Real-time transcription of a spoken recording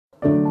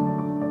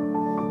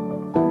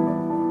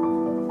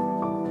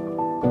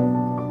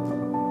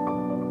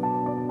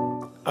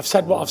I've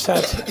said what I've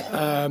said,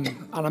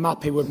 and I'm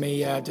happy with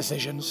my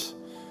decisions.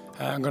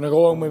 I'm going to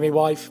go home with my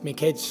wife, my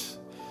kids.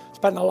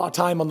 Spent a lot of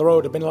time on the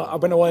road. I've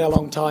been away a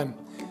long time.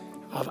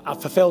 I've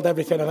fulfilled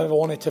everything I've ever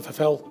wanted to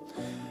fulfill.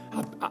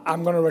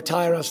 I'm going to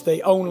retire as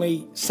the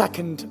only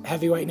second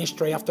heavyweight in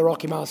history after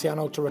Rocky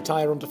Marciano to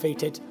retire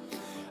undefeated.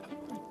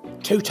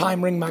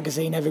 Two-time Ring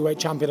Magazine heavyweight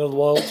champion of the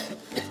world.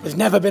 There's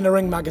never been a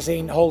Ring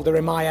Magazine holder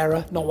in my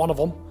era, not one of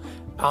them.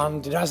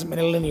 And there hasn't been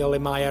a lineal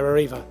in my era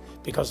either,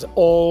 because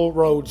all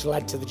roads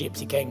led to the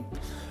Gypsy King,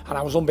 and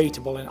I was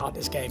unbeatable at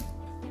this game.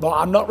 But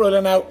I'm not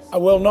ruling out, I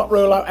will not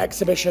rule out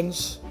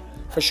exhibitions,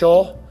 for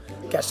sure.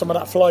 Get some of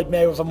that Floyd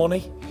Mayweather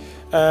money.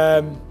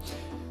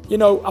 You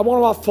know, I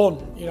want to have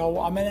fun. You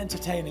know, I'm an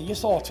entertainer. You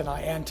saw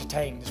tonight, I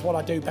entertain. It's what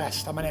I do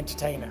best. I'm an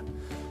entertainer.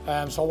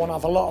 So I want to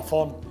have a lot of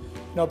fun.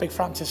 You know, big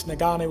Francis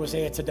Ngannou was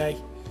here today.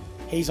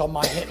 He's on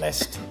my hit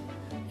list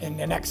in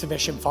an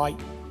exhibition fight,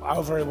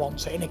 however he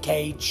wants it, in a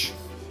cage,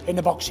 in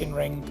a boxing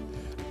ring,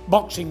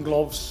 boxing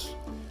gloves,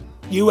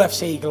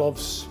 UFC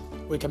gloves.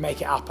 We can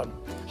make it happen.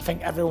 I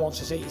think everyone wants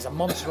to see he's a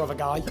monster of a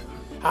guy.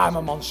 I'm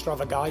a monster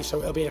of a guy, so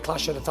it'll be a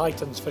clash of the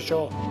titans for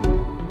sure.